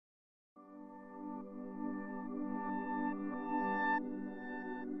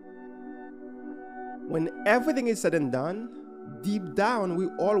When everything is said and done, deep down, we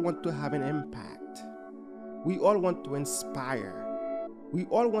all want to have an impact. We all want to inspire. We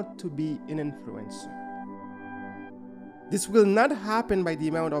all want to be an influencer. This will not happen by the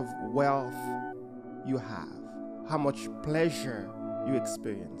amount of wealth you have, how much pleasure you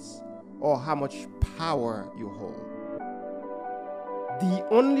experience, or how much power you hold. The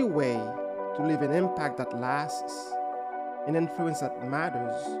only way to leave an impact that lasts, an influence that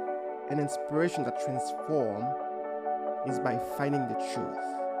matters, an inspiration that transforms is by finding the truth.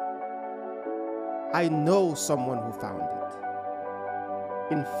 I know someone who found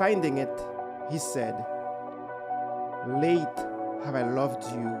it. In finding it, he said, "Late have I loved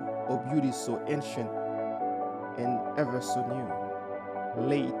you, O beauty so ancient and ever so new.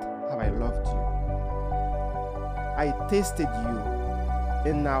 Late have I loved you. I tasted you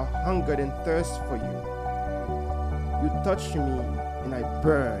and now hungered and thirst for you. You touch me and I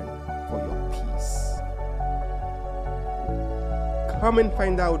burn for your peace." Come and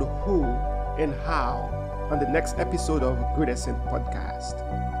find out who and how on the next episode of Great Ascent Podcast,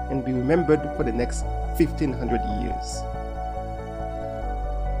 and be remembered for the next 1500 years.